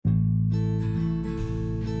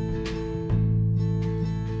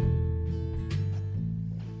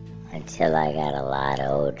until I got a lot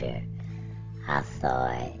older, I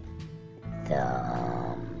thought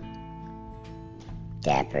the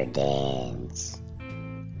Dapper Dans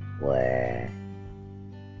were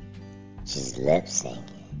just lip syncing.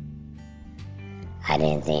 I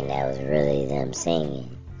didn't think that was really them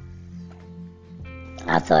singing.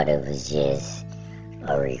 I thought it was just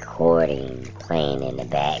a recording playing in the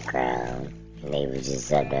background and they were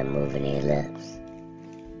just up there moving their lips.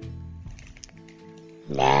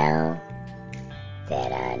 Now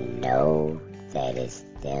that I know that it's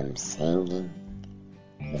them singing,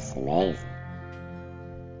 it's amazing.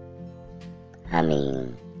 I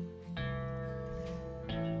mean,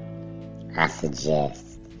 I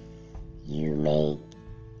suggest you make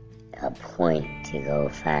a point to go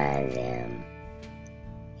find them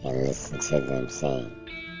and listen to them sing.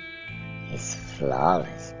 It's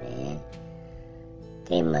flawless, man.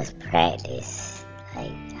 They must practice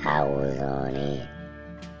like hours on end.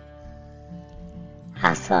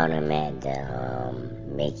 I saw them at the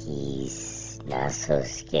Mickey's Not So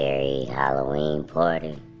Scary Halloween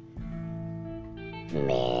party.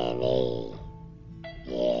 Man, it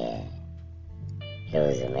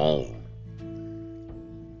was amazing.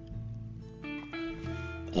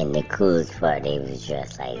 And the coolest part, they was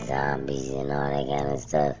dressed like zombies and all that kind of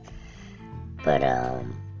stuff. But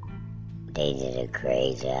they did a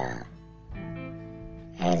great job,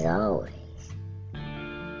 as always.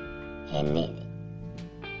 And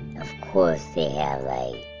of course, they have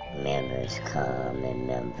like members come and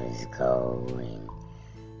members go and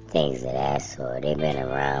things of that sort. They've been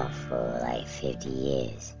around for like 50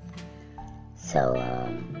 years. So,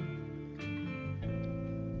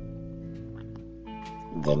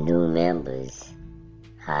 the new members,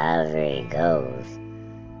 however it goes,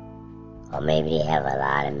 or maybe they have a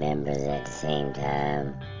lot of members at the same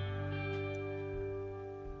time,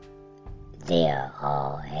 they are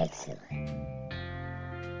all excellent.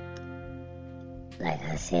 Like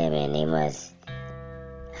I said, man,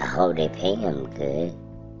 I hope they pay them good.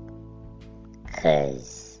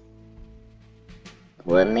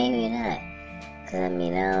 Well, maybe not. Cause I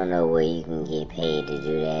mean, I don't know where you can get paid to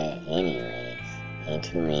do that anyways. Ain't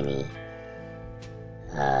too many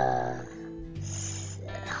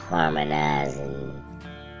harmonizing,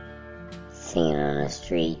 singing on the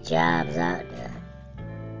street jobs out there.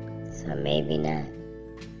 So maybe not.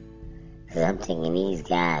 Cause I'm thinking these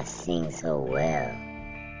guys sing so well.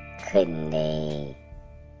 Couldn't they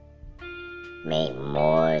make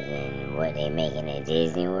more than what they making at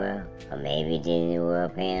Disney World? Or maybe Disney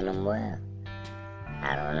World paying them well.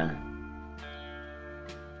 I don't know.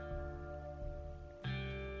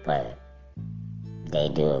 But they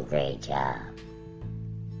do a great job.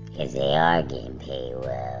 If they are getting paid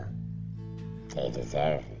well, they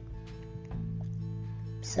deserve it.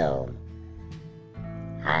 So,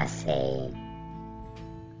 I say,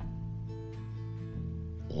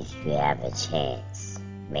 if you have a chance,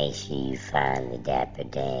 make sure you find the Dapper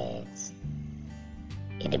Dans.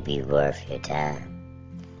 It'll be worth your time.